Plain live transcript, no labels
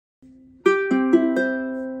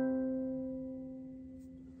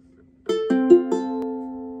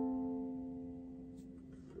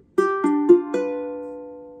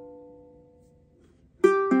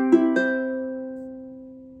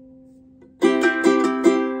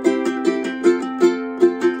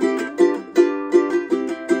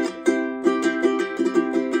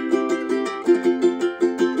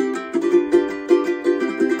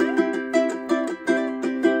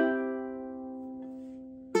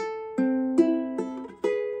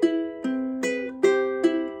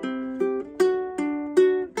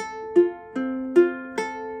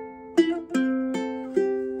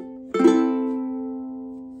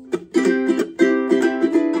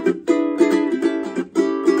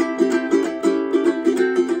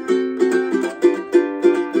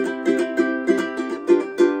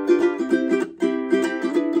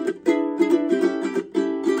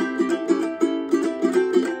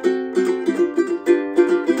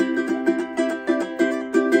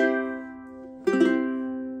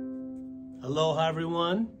Aloha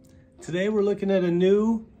everyone. Today we're looking at a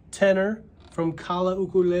new tenor from KA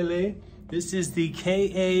Ukulele. This is the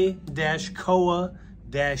KA-KOA-T,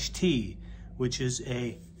 which is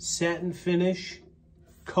a satin finish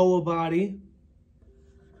koa body.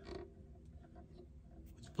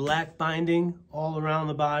 It's black binding all around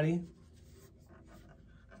the body.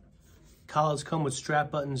 Collars come with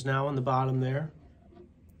strap buttons now on the bottom there.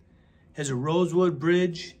 Has a rosewood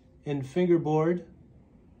bridge and fingerboard.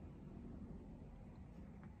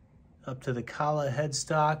 Up to the collar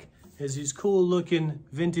headstock is these cool looking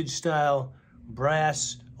vintage style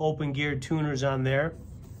brass open geared tuners on there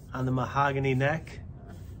on the mahogany neck.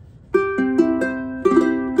 And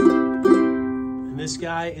this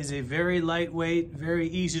guy is a very lightweight, very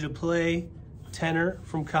easy to play tenor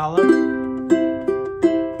from KA.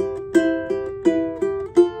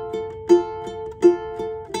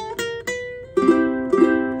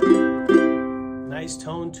 Nice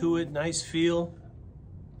tone to it, nice feel.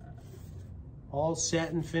 All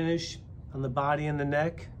satin finish on the body and the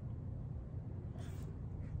neck.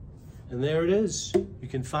 And there it is. You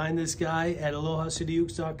can find this guy at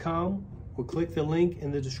AlohaCityUkes.com or click the link in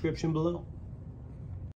the description below.